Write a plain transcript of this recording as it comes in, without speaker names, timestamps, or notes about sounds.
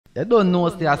You don't know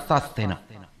say assassin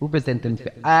representing for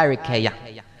Arikea.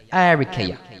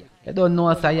 Arikea. You don't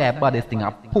know say yeah baddest thing a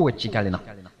Portugal, you know.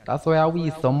 That's why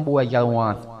we some boy girl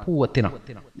wants port, you know.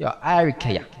 You're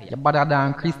Arikea. You're better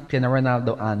than Cristiano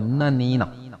Ronaldo and Nani, you know.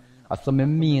 That's what I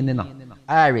mean, you know.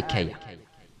 Arikea.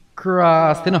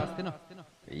 Cross, you know.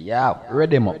 Yeah,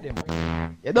 ready up.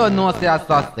 You don't know say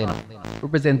assassin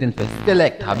representing for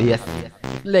Selecta base.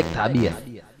 Selecta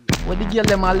base. What the girl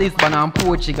them a Lisbon and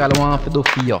Portugal want to do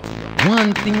for you?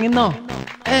 One thing you know.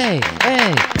 Hey,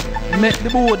 make the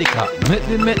booty clap, make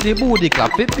the booty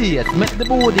clap, for bass, make the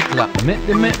booty clap, make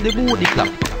the booty clap,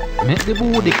 make the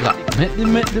booty clap, make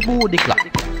the booty clap,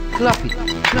 clap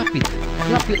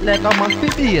it like a man for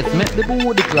bass, make the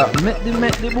booty clap, make the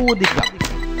booty clap,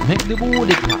 make the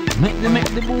booty clap, make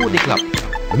the booty clap,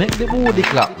 make the booty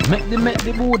clap, make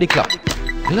the booty clap,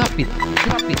 clap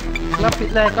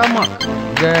it like a man.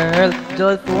 Girl,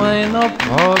 just wind up,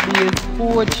 hobby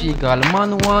Portugal,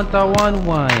 man want a one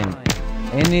wine.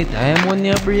 Anytime when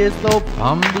you brace up,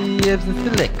 and behaves and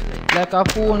select, like a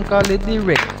phone call it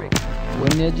direct.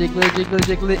 When you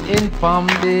jiggle in palm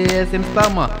base, him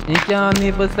stammer, he can't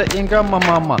even say in grandma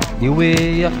mama. The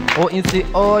way you, you see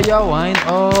how you wind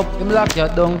up, him lock you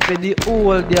down for the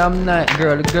whole damn night,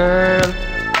 girl.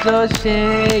 Just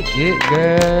shake it,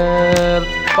 girl.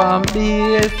 Palm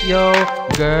base, yo,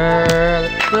 girl.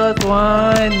 Just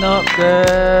wind up,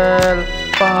 girl.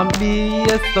 Palm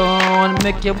base on,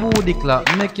 make your booty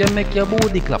clap, make your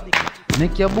booty clap,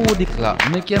 make your booty clap,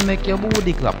 make your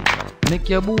booty clap, make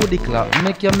your booty clap,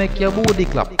 make your booty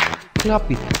clap,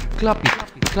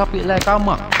 clap it like a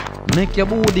man. Make your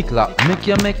booty clap, make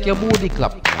your booty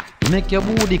clap, make your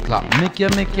booty clap, make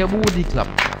your booty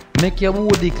clap, make your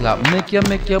booty clap,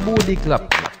 make your booty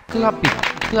clap, clap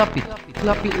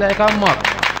it like a man.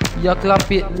 You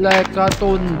clap it like a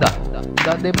thunder.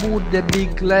 That the boot the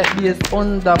big like bass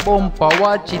under bumper.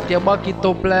 Watch it, you back it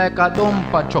up like a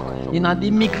dumper truck. Inna the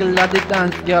middle of the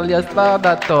dance, girl, you start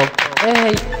that up.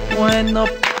 Hey, wind up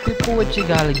for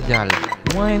Portugal, girl.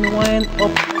 Wind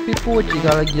up for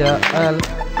Portugal, girl.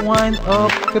 Wind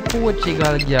up for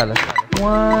Portugal, girl.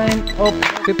 Wind up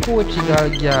for Portugal,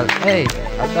 girl. Hey,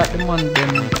 I got the man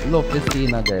them love to see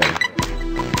a girl.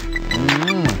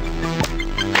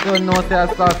 Don't know say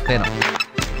I start